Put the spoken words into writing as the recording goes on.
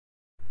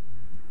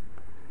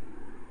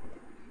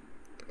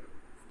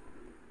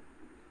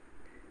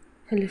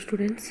Hello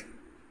students,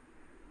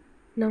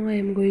 now I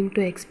am going to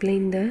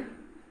explain the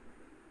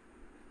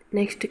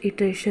next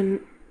iteration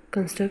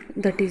construct,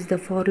 that is the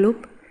for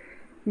loop.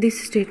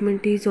 This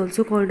statement is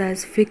also called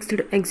as fixed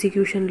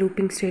execution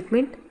looping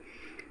statement.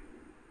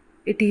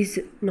 It is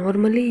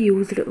normally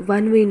used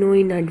when we know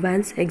in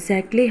advance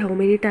exactly how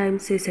many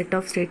times a set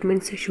of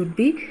statements should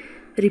be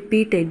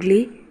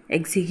repeatedly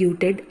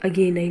executed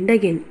again and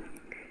again.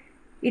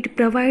 It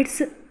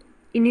provides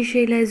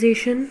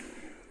initialization,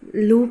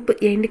 loop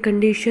end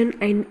condition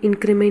and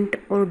increment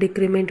or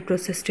decrement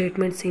process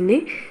statements in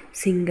a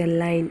single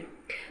line.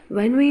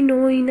 When we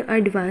know in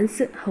advance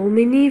how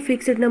many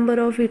fixed number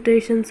of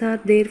iterations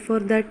are there for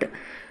that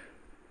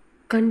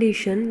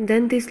condition,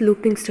 then this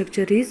looping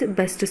structure is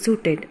best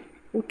suited.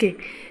 Okay,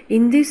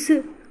 in this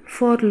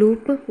for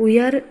loop we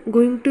are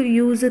going to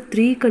use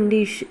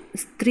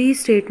three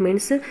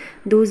statements.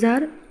 Those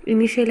are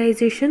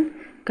initialization,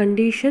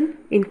 condition,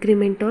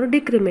 increment or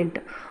decrement.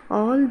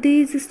 All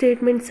these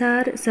statements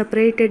are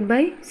separated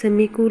by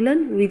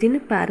semicolon within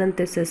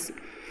parenthesis.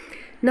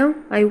 Now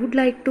I would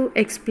like to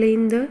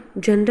explain the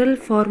general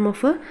form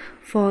of a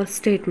for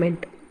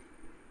statement.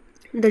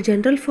 The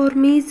general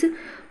form is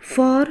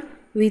for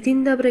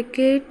within the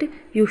bracket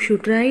you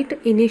should write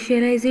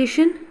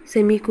initialization,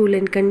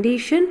 semicolon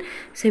condition,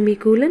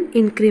 semicolon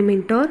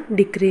increment or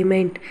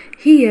decrement.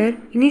 Here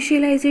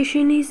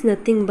initialization is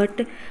nothing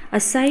but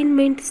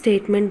assignment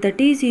statement that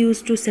is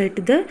used to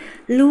set the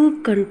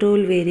loop control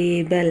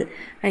variable,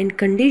 and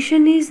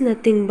condition is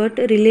nothing but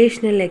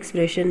relational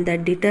expression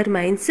that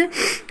determines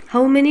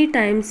how many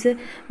times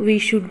we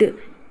should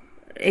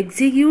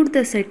execute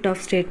the set of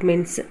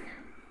statements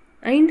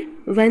and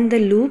when the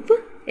loop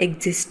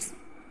exits.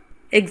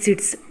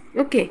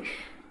 Okay,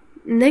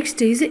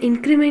 next is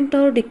increment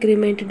or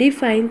decrement.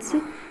 Defines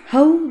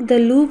how the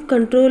loop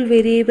control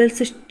variables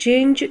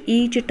change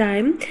each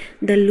time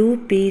the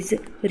loop is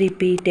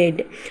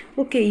repeated.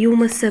 Okay, you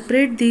must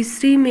separate these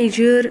three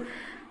major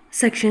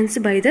sections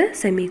by the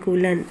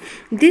semicolon.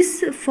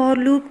 This for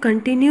loop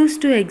continues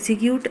to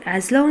execute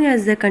as long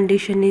as the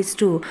condition is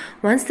true.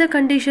 Once the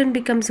condition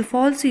becomes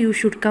false, you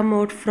should come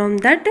out from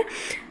that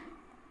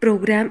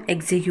program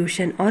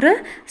execution or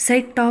a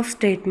set of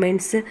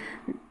statements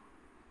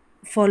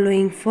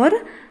following for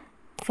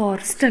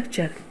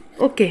structure.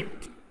 Okay,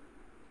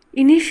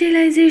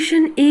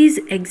 initialization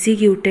is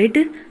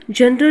executed.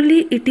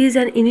 Generally it is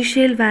an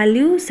initial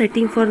value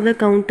setting for the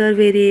counter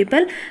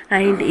variable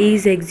and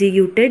is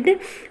executed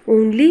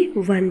only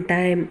one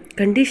time.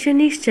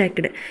 Condition is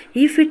checked.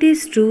 If it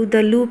is true,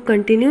 the loop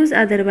continues,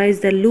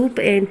 otherwise the loop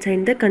ends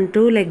and the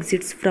control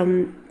exits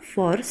from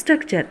for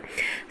structure.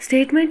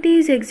 Statement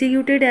is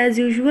executed as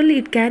usual.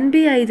 It can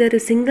be either a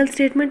single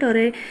statement or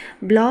a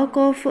block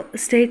of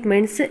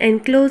statements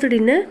enclosed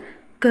in a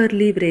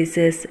curly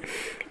braces.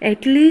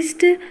 At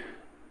least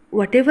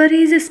whatever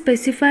is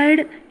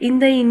specified in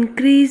the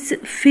increase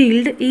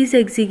field is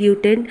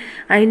executed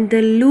and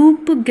the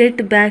loop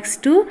get back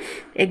to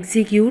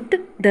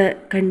execute the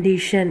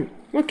condition.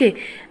 Okay,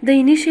 the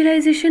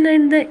initialization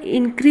and the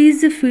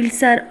increase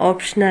fields are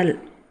optional.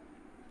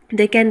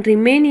 They can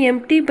remain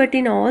empty, but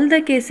in all the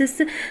cases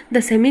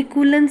the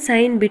semicolon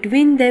sign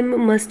between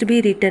them must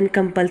be written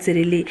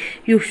compulsorily.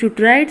 You should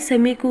write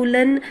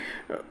semicolon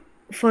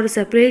for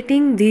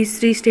separating these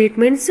three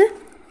statements,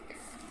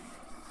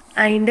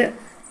 and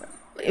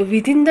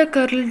within the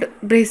curled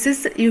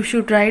braces you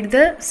should write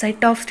the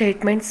set of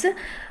statements.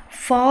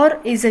 For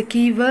is a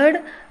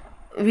keyword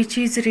which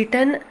is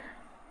written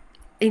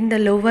in the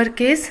lower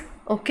case.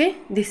 Okay,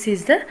 this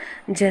is the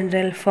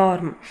general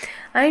form.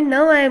 And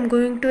now I am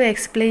going to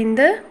explain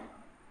the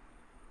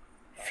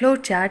flow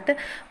chart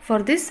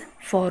for this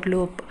for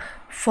loop.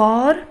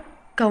 For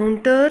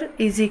counter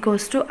is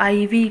equals to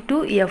IV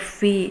to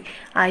FV.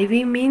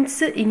 IV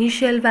means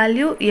initial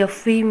value,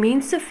 FV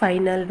means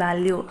final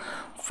value.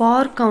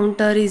 For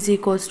counter is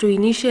equals to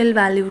initial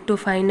value to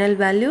final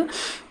value.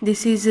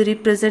 This is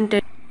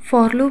represented,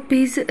 for loop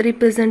is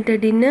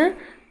represented in a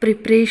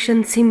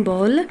preparation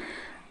symbol,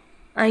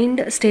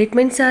 and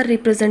statements are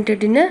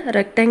represented in a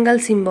rectangle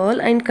symbol,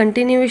 and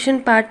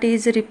continuation part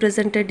is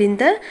represented in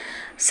the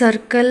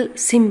circle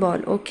symbol.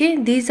 Okay,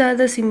 these are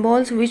the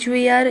symbols which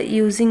we are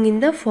using in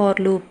the for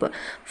loop.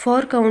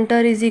 For counter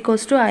is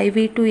equals to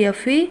IV to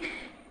FE.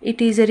 It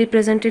is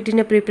represented in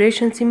a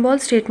preparation symbol.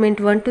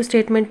 Statement 1 to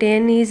statement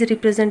n is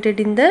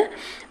represented in the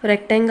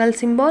rectangle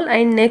symbol,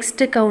 and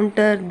next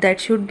counter, that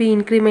should be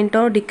increment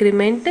or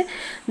decrement,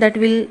 that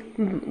will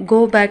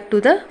go back to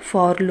the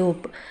for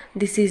loop.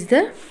 This is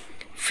the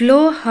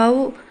flow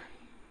how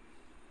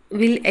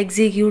will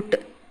execute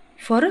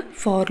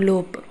for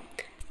loop.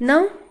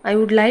 Now I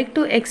would like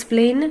to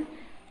explain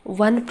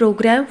one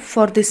program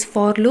for this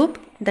for loop,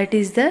 that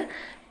is the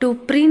to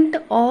print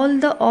all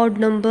the odd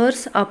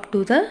numbers up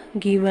to the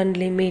given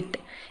limit.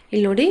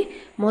 ಇಲ್ಲಿ ನೋಡಿ,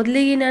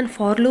 ಮೊದಲಿಗೆ ನಾನು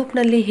for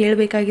ಲೂಪ್ನಲ್ಲಿ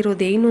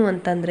ಹೇಳಬೇಕಾಗಿರೋದೇನು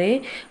ಅಂತಂದರೆ,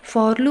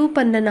 for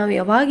ಲೂಪನ್ನು ನಾವು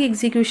ಯಾವಾಗ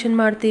execution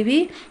ಮಾಡ್ತೀವಿ,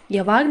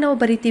 ಯಾವಾಗ ನಾವು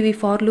ಬರಿತೀವಿ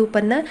ಫಾರ್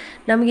ಲೂಪನ್ನು,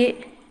 ನಮಗೆ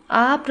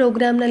ಆ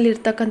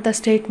ಪ್ರೋಗ್ರಾಮ್ನಲ್ಲಿರ್ತಕ್ಕಂಥ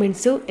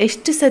ಸ್ಟೇಟ್ಮೆಂಟ್ಸು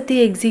ಎಷ್ಟು ಸತಿ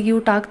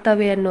ಎಕ್ಸಿಕ್ಯೂಟ್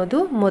ಆಗ್ತವೆ ಅನ್ನೋದು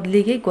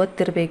ಮೊದಲಿಗೆ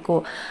ಗೊತ್ತಿರಬೇಕು.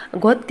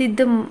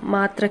 ಗೊತ್ತಿದ್ದ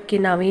ಮಾತ್ರಕ್ಕೆ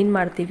ನಾವೇನು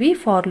ಮಾಡ್ತೀವಿ,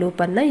 ಫಾರ್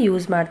ಲೂಪನ್ನು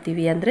ಯೂಸ್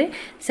ಮಾಡ್ತೀವಿ. ಅಂದರೆ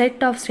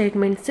ಸೆಟ್ ಆಫ್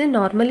ಸ್ಟೇಟ್ಮೆಂಟ್ಸ್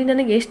ನಾರ್ಮಲಿ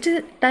ನನಗೆ ಎಷ್ಟು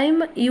ಟೈಮ್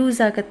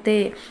ಯೂಸ್ ಆಗುತ್ತೆ,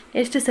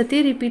 ಎಷ್ಟು ಸತಿ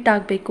ರಿಪೀಟ್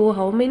ಆಗಬೇಕು,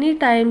 how many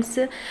times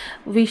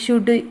we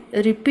should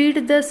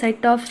repeat the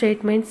set of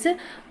statements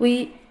V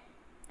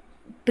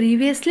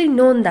previously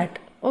non that.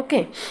 Okay,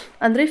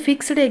 ಅಂದರೆ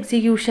ಫಿಕ್ಸ್ಡ್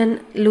ಎಕ್ಸಿಕ್ಯೂಷನ್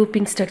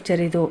ಲೂಪಿಂಗ್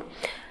ಸ್ಟ್ರಕ್ಚರ್ ಇದು.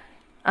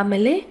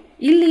 ಆಮೇಲೆ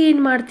ಇಲ್ಲಿ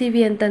ಏನು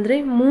ಮಾಡ್ತೀವಿ ಅಂತಂದರೆ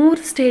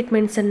 3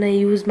 ಸ್ಟೇಟ್ಮೆಂಟ್ಸನ್ನು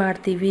ಯೂಸ್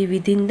ಮಾಡ್ತೀವಿ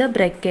ವಿದಿನ್ ದ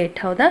ಬ್ರ್ಯಾಕೆಟ್.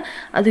 ಹೌದಾ,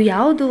 ಅದು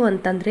ಯಾವುದು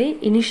ಅಂತಂದರೆ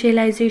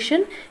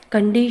initialisation,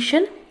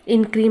 condition,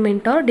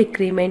 increment R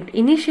decrement.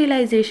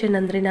 Initialisation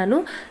ಅಂದರೆ ನಾನು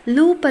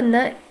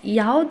ಲೂಪನ್ನು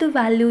ಯಾವುದು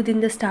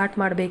ವ್ಯಾಲ್ಯೂದಿಂದ ಸ್ಟಾರ್ಟ್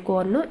ಮಾಡಬೇಕು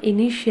ಅನ್ನೋ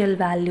ಇನಿಷಿಯಲ್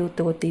ವ್ಯಾಲ್ಯೂ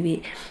ತಗೋತೀವಿ.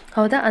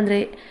 ಹೌದಾ, ಅಂದರೆ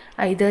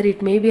either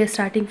it may be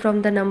starting from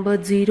the number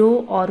 0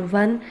 R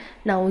 1.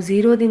 ನಾವು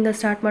 0ದಿಂದ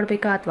ಸ್ಟಾರ್ಟ್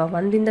ಮಾಡಬೇಕಾ ಅಥವಾ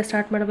 1ದಿಂದ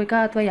ಸ್ಟಾರ್ಟ್ ಮಾಡಬೇಕಾ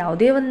ಅಥವಾ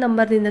ಯಾವುದೇ ಒಂದು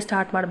ನಂಬರ್ದಿಂದ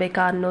ಸ್ಟಾರ್ಟ್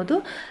ಮಾಡಬೇಕಾ ಅನ್ನೋದು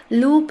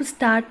ಲೂಪ್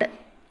ಸ್ಟಾರ್ಟ್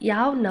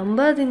ಯಾವ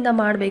ನಂಬರ್ದಿಂದ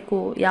ಮಾಡಬೇಕು,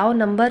 ಯಾವ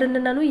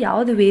ನಂಬರನ್ನು ನಾನು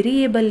ಯಾವುದು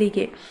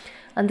ವೇರಿಯೇಬಲ್ಲಿಗೆ,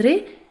 ಅಂದರೆ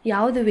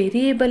ಯಾವುದು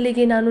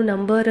ವೇರಿಯೇಬಲ್ಲಿಗೆ ನಾನು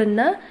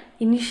ನಂಬರನ್ನು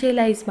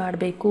ಇನಿಷಿಯಲೈಸ್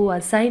ಮಾಡಬೇಕು,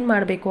 ಅಸೈನ್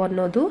ಮಾಡಬೇಕು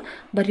ಅನ್ನೋದು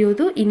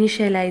ಬರೆಯೋದು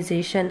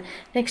ಇನಿಷಿಯಲೈಸೇಷನ್.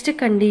 ನೆಕ್ಸ್ಟ್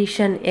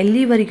ಕಂಡೀಷನ್,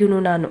 ಎಲ್ಲಿವರೆಗೂ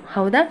ನಾನು,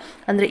 ಹೌದಾ,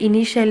 ಅಂದರೆ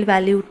initial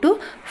value to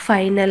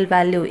final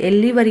value,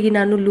 ಎಲ್ಲಿವರೆಗೆ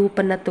ನಾನು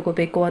ಲೂಪನ್ನು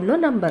ತಗೋಬೇಕು ಅನ್ನೋ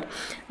ನಂಬರ್.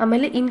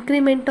 ಆಮೇಲೆ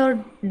increment R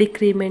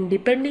decrement,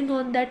 depending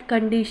on that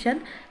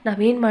condition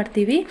ನಾವೇನು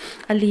ಮಾಡ್ತೀವಿ,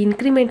 ಅಲ್ಲಿ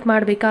ಇನ್ಕ್ರಿಮೆಂಟ್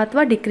ಮಾಡಬೇಕಾ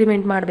ಅಥವಾ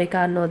ಡಿಕ್ರಿಮೆಂಟ್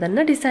ಮಾಡಬೇಕಾ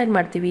ಅನ್ನೋದನ್ನು ಡಿಸೈಡ್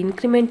ಮಾಡ್ತೀವಿ.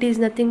 Increment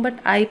is nothing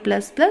but I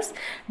plus plus,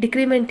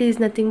 decrement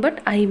is nothing but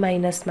I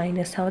minus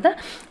minus. ಹೌದಾ,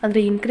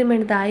 ಅಂದರೆ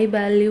increment the I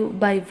value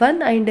by 1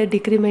 and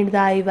decrement the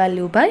I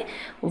value by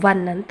 1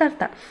 ಅಂತ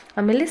ಅರ್ಥ.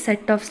 ಆಮೇಲೆ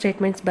set of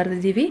statements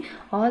ಬರೆದಿದ್ದೀವಿ.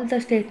 All the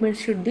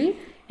statements should be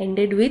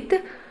ended with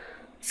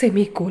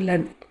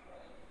semicolon.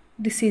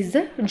 This is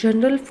the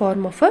general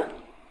form of a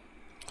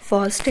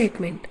for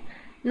statement.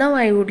 Now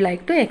I would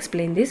like to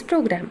explain this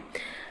program.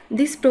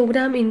 This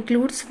program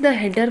includes the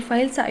header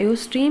files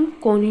iostream,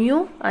 conio,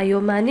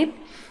 iomanip.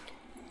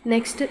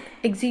 Next,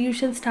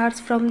 execution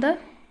starts from the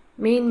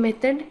main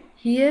method.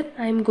 Here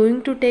I am going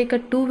to take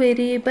 2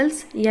 variables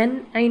n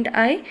and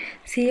I.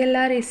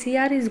 CLR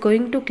SCR is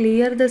going to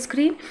clear the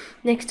screen.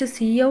 Next,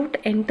 cout,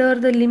 enter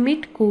the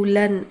limit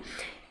colon.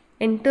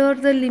 Enter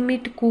the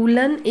limit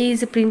colon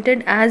is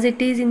printed as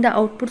it is in the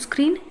output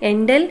screen.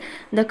 Endl,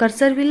 the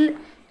cursor will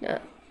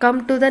come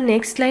to the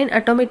next line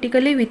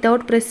automatically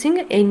without pressing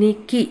any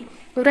key.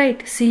 Right,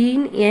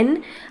 cin n,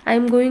 I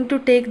am going to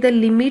take the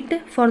limit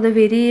for the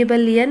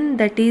variable n,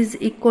 that is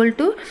equal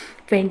to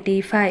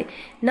 25.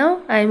 Now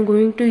I am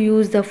going to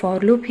use the for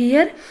loop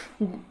here.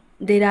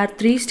 There are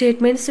 3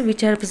 statements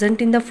which are present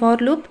in the for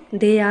loop.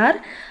 They are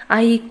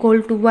I equal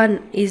to 1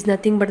 is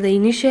nothing but the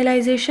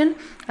initialization,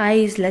 I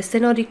is less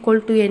than or equal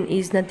to n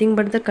is nothing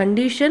but the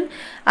condition,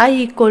 I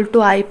equal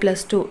to I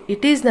plus 2,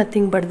 it is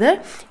nothing but the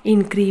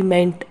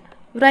increment.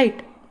 Right,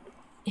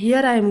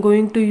 here I am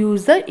going to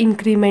use the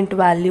increment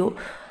value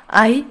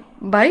I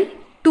by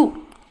 2.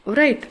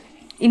 Right,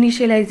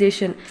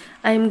 initialization,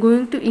 I am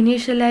going to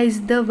initialize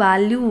the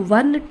value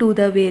 1 to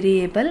the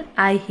variable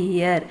I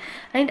here,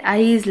 and I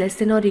is less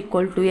than or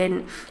equal to n.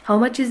 How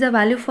much is the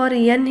value for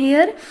n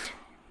here?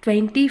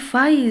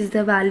 25 is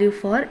the value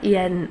for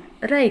n.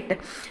 Right,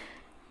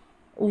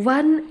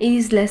 1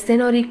 is less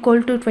than or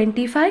equal to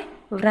 25.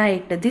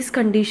 Right, this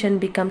condition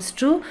becomes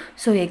true,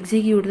 so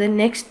execute the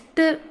next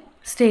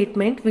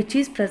statement which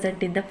is present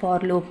in the for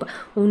loop.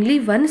 Only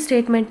one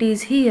statement is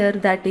here,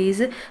 that is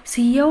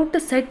cout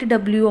set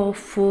w of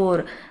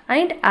 4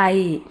 and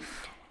I.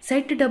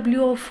 Set w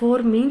of 4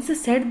 means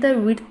set the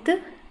width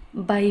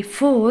by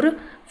 4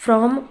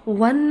 from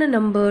one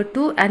number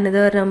to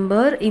another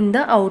number in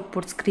the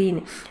output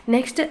screen.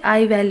 Next,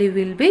 I value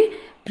will be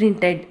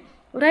printed.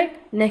 Right,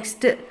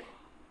 next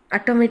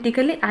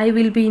automatically I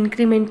will be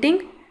incrementing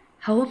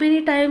how many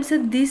times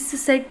this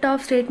set of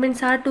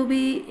statements are to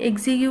be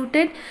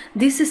executed.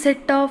 This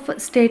set of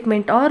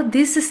statement or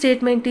this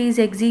statement is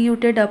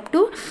executed up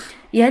to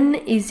n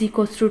is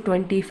equals to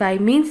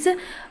 25, means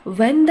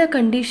when the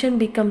condition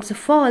becomes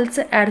false,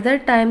 at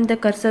that time the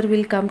cursor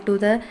will come to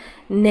the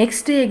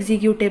next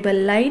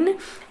executable line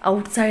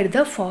outside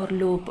the for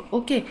loop.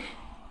 Okay,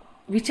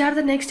 which are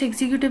the next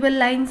executable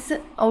lines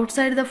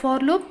outside the for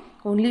loop?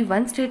 Only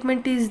one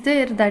statement is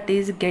there, that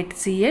is get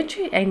ch,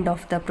 end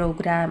of the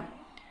program.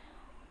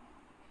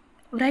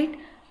 Right,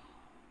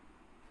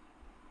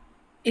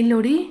 ಇಲ್ಲಿ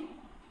ನೋಡಿ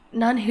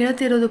ನಾನು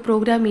ಹೇಳ್ತಿರೋದು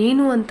program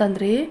ಏನು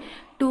ಅಂತಂದರೆ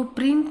to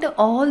print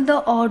all the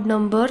odd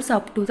numbers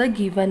up to the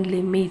given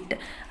limit.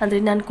 ಅಂದರೆ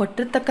ನಾನು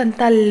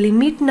ಕೊಟ್ಟಿರ್ತಕ್ಕಂಥ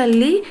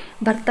ಲಿಮಿಟ್ನಲ್ಲಿ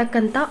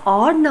ಬರ್ತಕ್ಕಂಥ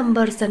ಆಡ್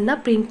ನಂಬರ್ಸನ್ನು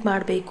ಪ್ರಿಂಟ್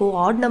ಮಾಡಬೇಕು.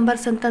 ಆಡ್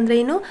ನಂಬರ್ಸ್ ಅಂತಂದರೆ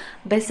ಏನು?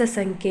 ಬೆಸ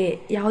ಸಂಖ್ಯೆ.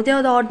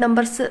 ಯಾವುದ್ಯಾವ್ದು ಆಡ್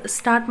ನಂಬರ್ಸ್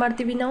ಸ್ಟಾರ್ಟ್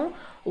ಮಾಡ್ತೀವಿ ನಾವು?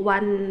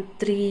 1,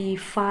 3,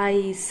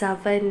 5,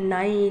 7,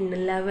 9,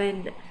 11,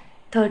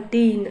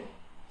 13,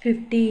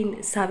 15,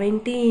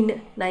 17,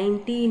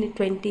 19,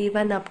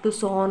 21 up to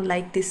so on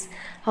like this.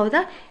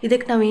 ಹೌದಾ?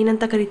 ಇದಕ್ಕೆ ನಾವು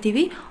ಏನಂತ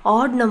ಕರಿತೀವಿ?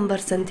 ಆಡ್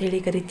ನಂಬರ್ಸ್ ಅಂತ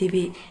ಹೇಳಿ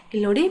ಕರಿತೀವಿ.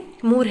 ಇಲ್ಲಿ ನೋಡಿ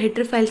 3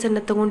 ಹೆಡ್ರ್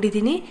ಫೈಲ್ಸನ್ನು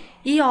ತೊಗೊಂಡಿದ್ದೀನಿ.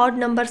 ಈ ಆಡ್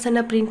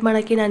ನಂಬರ್ಸನ್ನು ಪ್ರಿಂಟ್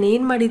ಮಾಡೋಕ್ಕೆ ನಾನು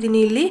ಏನು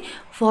ಮಾಡಿದ್ದೀನಿ, ಇಲ್ಲಿ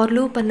ಫಾರ್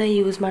ಲೂಪನ್ನು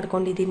ಯೂಸ್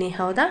ಮಾಡ್ಕೊಂಡಿದ್ದೀನಿ.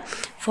 ಹೌದಾ?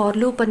 ಫಾರ್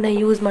ಲೂಪನ್ನು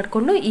ಯೂಸ್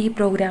ಮಾಡಿಕೊಂಡು ಈ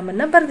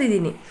ಪ್ರೋಗ್ರಾಮನ್ನು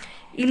ಬರೆದಿದ್ದೀನಿ.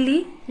 ಇಲ್ಲಿ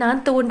ನಾನು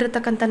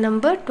ತೊಗೊಂಡಿರ್ತಕ್ಕಂಥ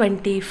ನಂಬರ್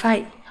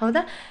 25.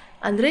 ಹೌದಾ?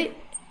 ಅಂದರೆ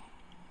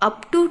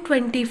ಅಪ್ ಟು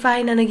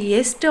 25 ನನಗೆ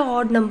ಎಷ್ಟು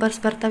ಆಡ್ ನಂಬರ್ಸ್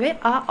ಬರ್ತವೆ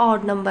ಆ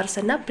ಆಡ್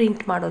ನಂಬರ್ಸನ್ನು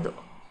ಪ್ರಿಂಟ್ ಮಾಡೋದು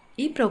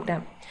ಈ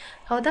ಪ್ರೋಗ್ರಾಮ್.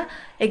 ಹೌದಾ?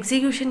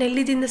 ಎಕ್ಸಿಕ್ಯೂಷನ್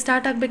ಎಲ್ಲಿದಿಂದ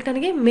ಸ್ಟಾರ್ಟ್ ಆಗಬೇಕು?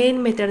 ನನಗೆ ಮೇನ್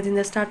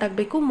ಮೆಥಡ್ದಿಂದ ಸ್ಟಾರ್ಟ್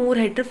ಆಗಬೇಕು.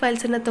 3 ಹೆಡ್ರ್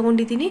ಫೈಲ್ಸನ್ನು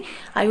ತೊಗೊಂಡಿದ್ದೀನಿ,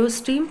 ಐಒ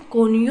ಸ್ಟ್ರೀಮ್,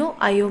 ಕೋನಿಯೋ,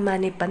 ಐಒ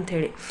ಮ್ಯಾನಿಪ್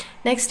ಅಂಥೇಳಿ.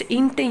 ನೆಕ್ಸ್ಟ್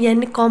ಇಂಟ್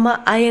ಎನ್ ಕಾಮ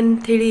ಐ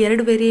ಅಂಥೇಳಿ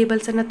 2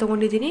 ವೇರಿಯೇಬಲ್ಸನ್ನು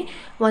ತೊಗೊಂಡಿದ್ದೀನಿ.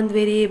 ಒಂದು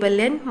ವೇರಿಯೇಬಲ್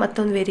ಎನ್,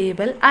 ಮತ್ತೊಂದು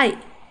ವೇರಿಯೇಬಲ್ ಐ.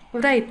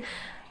 ರೈಟ್?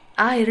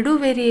 ಆ 2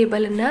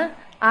 ವೇರಿಯೇಬಲನ್ನು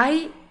ಐ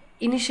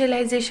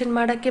ಇನಿಷಿಯಲೈಸೇಷನ್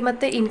ಮಾಡೋಕ್ಕೆ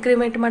ಮತ್ತು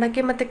ಇನ್ಕ್ರಿಮೆಂಟ್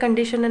ಮಾಡೋಕ್ಕೆ ಮತ್ತು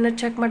ಕಂಡೀಷನನ್ನು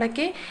ಚೆಕ್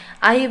ಮಾಡೋಕ್ಕೆ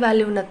ಐ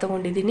ವ್ಯಾಲ್ಯೂನ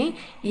ತೊಗೊಂಡಿದ್ದೀನಿ.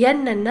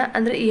 ಎನ್ನನ್ನು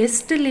ಅಂದರೆ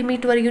ಎಷ್ಟು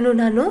ಲಿಮಿಟ್ವರೆಗೂ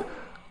ನಾನು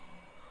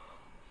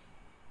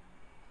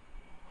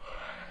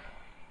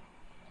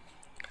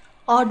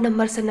ಆಡ್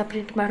ನಂಬರ್ಸನ್ನು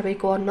ಪ್ರಿಂಟ್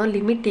ಮಾಡಬೇಕು ಅನ್ನೋ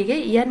ಲಿಮಿಟಿಗೆ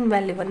ಎನ್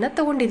ವ್ಯಾಲ್ಯೂವನ್ನು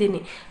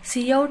ತೊಗೊಂಡಿದ್ದೀನಿ.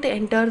 C out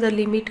enter the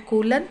limit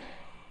colon,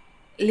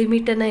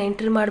 ಲಿಮಿಟನ್ನು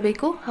enter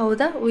ಮಾಡಬೇಕು.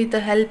 ಹೌದಾ? With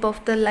the help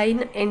of the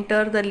line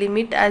enter the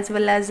limit as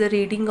well as the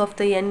reading of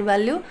the N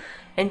value.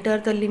 Enter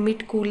the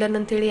limit colon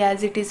ಅಂತೇಳಿ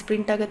as it is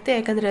print ಆಗುತ್ತೆ,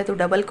 ಯಾಕಂದರೆ ಅದು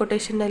double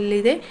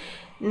ಕೊಟೇಷನಲ್ಲಿದೆ.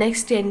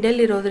 Next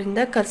ಎಂಡಲ್ಲಿ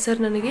ಇರೋದ್ರಿಂದ cursor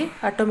ನನಗೆ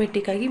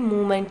ಆಟೋಮೆಟಿಕ್ಕಾಗಿ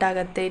movement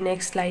ಆಗುತ್ತೆ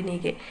ನೆಕ್ಸ್ಟ್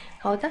ಲೈನಿಗೆ.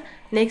 ಹೌದಾ?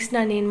 Next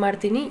ನಾನು ಏನು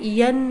ಮಾಡ್ತೀನಿ,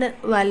 ಎನ್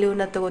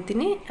ವ್ಯಾಲ್ಯೂನ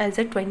ತೊಗೋತೀನಿ ಆ್ಯಸ್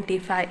ಎ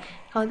 25.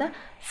 ಹೌದಾ?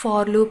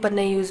 ಫಾರ್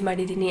ಲೂಪನ್ನು ಯೂಸ್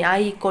ಮಾಡಿದ್ದೀನಿ.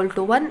 I equal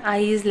to 1, I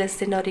is less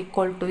than R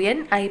equal to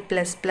N, I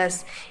plus plus.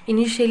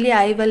 Initially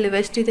I value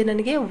ಎಷ್ಟಿದೆ?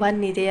 ನನಗೆ 1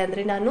 ಇದೆ.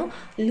 ಅಂದರೆ ನಾನು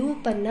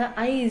ಲೂಪನ್ನು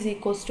I is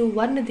equals to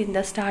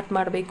 1ದಿಂದ start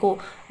ಮಾಡಬೇಕು.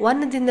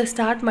 1ದಿಂದ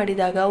ಸ್ಟಾರ್ಟ್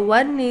ಮಾಡಿದಾಗ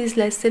 1 is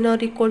less than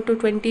R equal to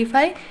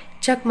 25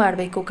 check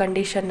ಮಾಡಬೇಕು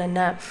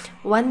ಕಂಡೀಷನನ್ನು.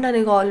 1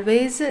 ನನಗೆ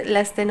always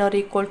less than R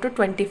equal to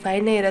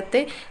 25ನೇ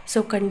ಇರುತ್ತೆ. ಸೊ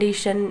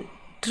ಕಂಡೀಷನ್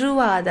ಟ್ರೂ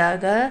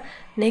ಆದಾಗ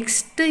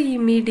next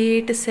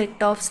immediate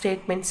set of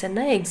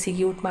ಸ್ಟೇಟ್ಮೆಂಟ್ಸನ್ನು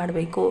execute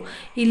ಮಾಡಬೇಕು.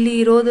 ಇಲ್ಲಿ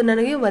ಇರೋದು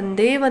ನನಗೆ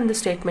ಒಂದೇ ಒಂದು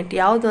ಸ್ಟೇಟ್ಮೆಂಟ್.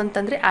 ಯಾವುದು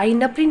ಅಂತಂದರೆ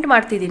ಐನ ಪ್ರಿಂಟ್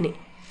ಮಾಡ್ತಿದ್ದೀನಿ.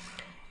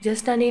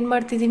 ಜಸ್ಟ್ ನಾನು ಏನು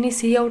ಮಾಡ್ತಿದ್ದೀನಿ,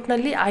 ಸಿ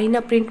ಔಟ್ನಲ್ಲಿ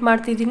ಐನ ಪ್ರಿಂಟ್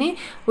ಮಾಡ್ತಿದ್ದೀನಿ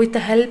with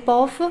the help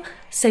of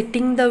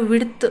setting the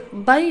width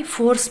by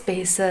 4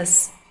 spaces.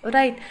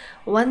 Right?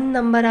 1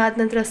 number ಆದ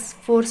ನಂತರ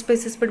 4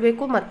 ಸ್ಪೇಸಸ್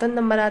ಬಿಡಬೇಕು, ಮತ್ತೊಂದು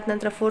ನಂಬರ್ ಆದ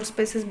ನಂತರ 4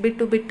 ಸ್ಪೇಸಸ್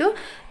ಬಿಟ್ಟು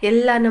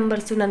ಎಲ್ಲ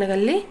ನಂಬರ್ಸು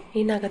ನನಗಲ್ಲಿ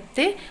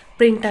ಏನಾಗುತ್ತೆ,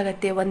 ಪ್ರಿಂಟ್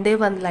ಆಗುತ್ತೆ ಒಂದೇ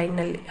ಒಂದು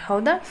ಲೈನಲ್ಲಿ.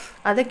 ಹೌದಾ?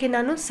 ಅದಕ್ಕೆ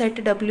ನಾನು ಸೆಟ್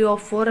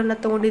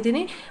W(4)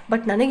 ತೊಗೊಂಡಿದ್ದೀನಿ.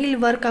 ಬಟ್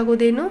ನನಗಿಲ್ಲಿ ವರ್ಕ್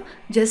ಆಗೋದೇನು,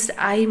 ಜಸ್ಟ್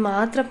ಐ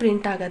ಮಾತ್ರ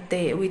ಪ್ರಿಂಟ್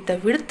ಆಗುತ್ತೆ ವಿತ್ ದ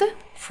ವಿಡ್ತ್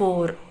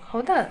 4.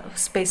 ಹೌದಾ?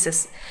 ಸ್ಪೇಸಸ್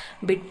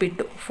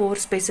ಬಿಟ್ಟು 4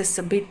 ಸ್ಪೇಸಸ್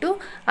ಬಿಟ್ಟು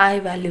ಐ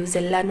ವ್ಯಾಲ್ಯೂಸ್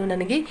ಎಲ್ಲನೂ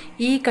ನನಗೆ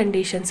ಈ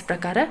ಕಂಡೀಷನ್ಸ್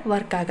ಪ್ರಕಾರ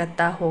ವರ್ಕ್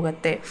ಆಗುತ್ತಾ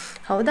ಹೋಗುತ್ತೆ.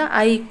 ಹೌದಾ?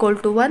 ಐ ಈಕ್ವಲ್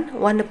ಟು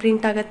 1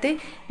 ಪ್ರಿಂಟ್ ಆಗುತ್ತೆ.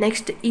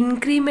 Next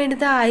increment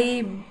the I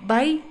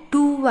by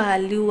 2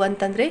 value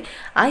ಅಂತಂದರೆ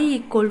I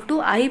equal to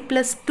I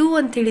plus 2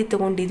 ಅಂಥೇಳಿ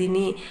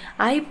ತೊಗೊಂಡಿದ್ದೀನಿ.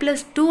 ಐ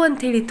ಪ್ಲಸ್ 2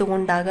 ಅಂಥೇಳಿ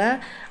ತೊಗೊಂಡಾಗ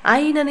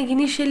ಐ ನನಗೆ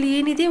ಇನಿಷಿಯಲಿ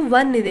ಏನಿದೆ,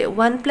 1 ಇದೆ.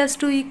 1 ಪ್ಲಸ್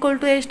 2 ಈಕ್ವಲ್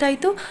ಟು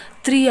ಎಷ್ಟಾಯಿತು?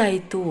 3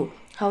 ಆಯಿತು.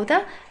 ಹೌದಾ?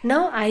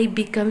 ನಾವು I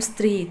becomes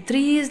 3. 3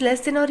 is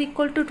less than R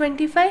equal to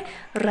 25.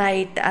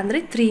 Right? ಅಂದರೆ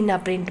 3ನ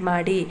ಪ್ರಿಂಟ್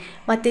ಮಾಡಿ.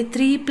 ಮತ್ತು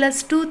 3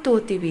 ಪ್ಲಸ್ 2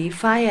 ತೋತೀವಿ,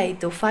 5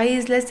 ಆಯಿತು. 5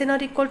 is less than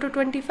R equal to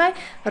 25.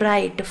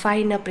 Right?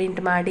 5ನ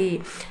print ಮಾಡಿ.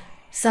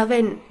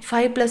 7,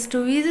 5 plus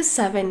 2 is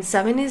 7.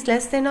 7 is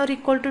less than R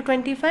equal to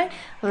 25.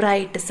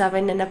 Right?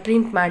 7ಅನ್ನು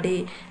print ಮಾಡಿ.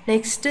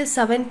 Next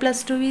 7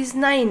 plus 2 is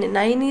 9.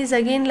 9 is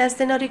again less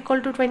than R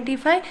equal to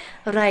 25.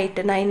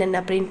 Right?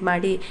 9ಅನ್ನು print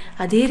ಮಾಡಿ.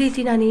 ಅದೇ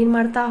ರೀತಿ ನಾನು ಏನು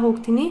ಮಾಡ್ತಾ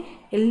ಹೋಗ್ತೀನಿ,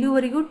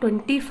 ಎಲ್ಲಿವರೆಗೂ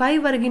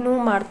 25ವರೆಗೂ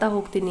ಮಾಡ್ತಾ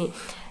ಹೋಗ್ತೀನಿ.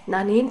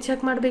 ನಾನೇನು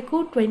ಚೆಕ್ ಮಾಡಬೇಕು,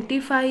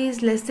 25 is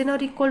less than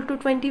R equal to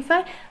 25.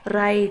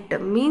 Right?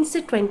 Means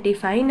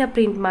 25ನ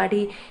print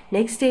ಮಾಡಿ.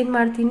 ನೆಕ್ಸ್ಟ್ ಏನು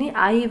ಮಾಡ್ತೀನಿ,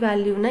 ಐ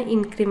ವ್ಯಾಲ್ಯೂನ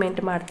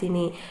ಇನ್ಕ್ರಿಮೆಂಟ್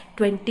ಮಾಡ್ತೀನಿ.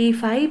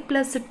 25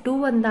 ಪ್ಲಸ್ 2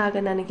 ಅಂದಾಗ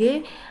ನನಗೆ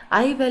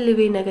ಐ ವ್ಯಾಲ್ಯೂ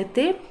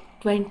ಏನಾಗುತ್ತೆ,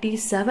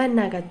 27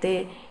 ಆಗುತ್ತೆ.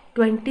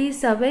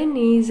 27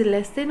 is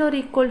less than R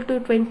equal to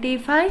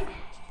 25.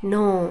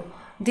 No,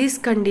 this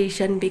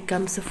condition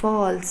becomes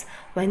false.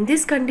 When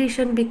this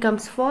condition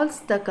becomes false,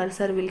 the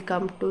cursor will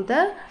come to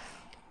the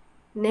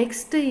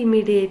next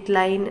immediate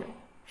line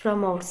from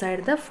outside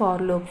the for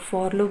loop.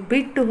 for loop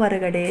ಬಿಟ್ಟು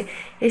ಹೊರಗಡೆ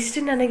ಎಷ್ಟು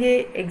ನನಗೆ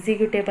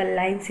executable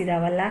lines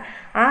ಇದಾವಲ್ಲ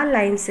ಆ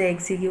lines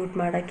execute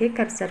ಮಾಡೋಕ್ಕೆ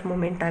cursor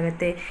moment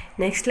ಆಗುತ್ತೆ.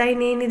 Next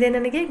line ಏನಿದೆ,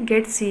 ನನಗೆ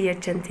ಗೆಟ್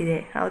CH ಅಂತಿದೆ.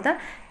 ಹೌದಾ?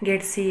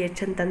 ಗೆಟ್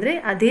CH ಅಂತಂದರೆ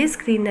ಅದೇ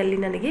ಸ್ಕ್ರೀನಲ್ಲಿ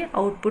ನನಗೆ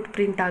ಔಟ್ಪುಟ್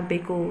ಪ್ರಿಂಟ್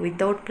ಆಗಬೇಕು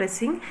without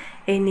pressing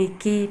any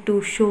key to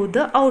show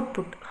the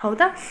output.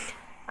 ಹೌದಾ?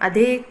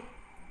 ಅದೇ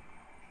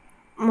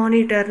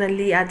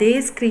ಮಾನಿಟರ್ನಲ್ಲಿ ಅದೇ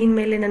ಸ್ಕ್ರೀನ್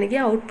ಮೇಲೆ ನನಗೆ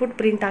ಔಟ್ಪುಟ್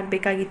ಪ್ರಿಂಟ್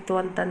ಆಗಬೇಕಾಗಿತ್ತು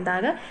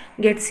ಅಂತಂದಾಗ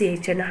ಗೆಟ್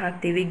CH ಅನ್ನು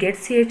ಹಾಕ್ತೀವಿ. ಗೆಟ್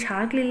CH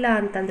ಹಾಕಲಿಲ್ಲ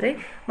ಅಂತಂದರೆ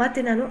ಮತ್ತೆ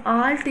ನಾನು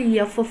Alt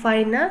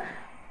F5ನ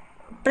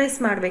ಪ್ರೆಸ್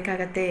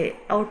ಮಾಡಬೇಕಾಗತ್ತೆ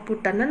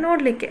ಔಟ್ಪುಟ್ಟನ್ನು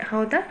ನೋಡಲಿಕ್ಕೆ.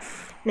 ಹೌದಾ?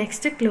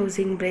 Next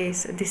closing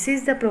brace. This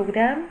is the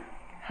programme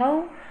how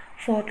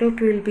for loop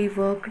will be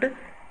worked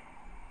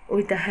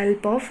with the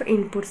help of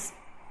inputs.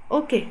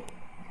 Okay.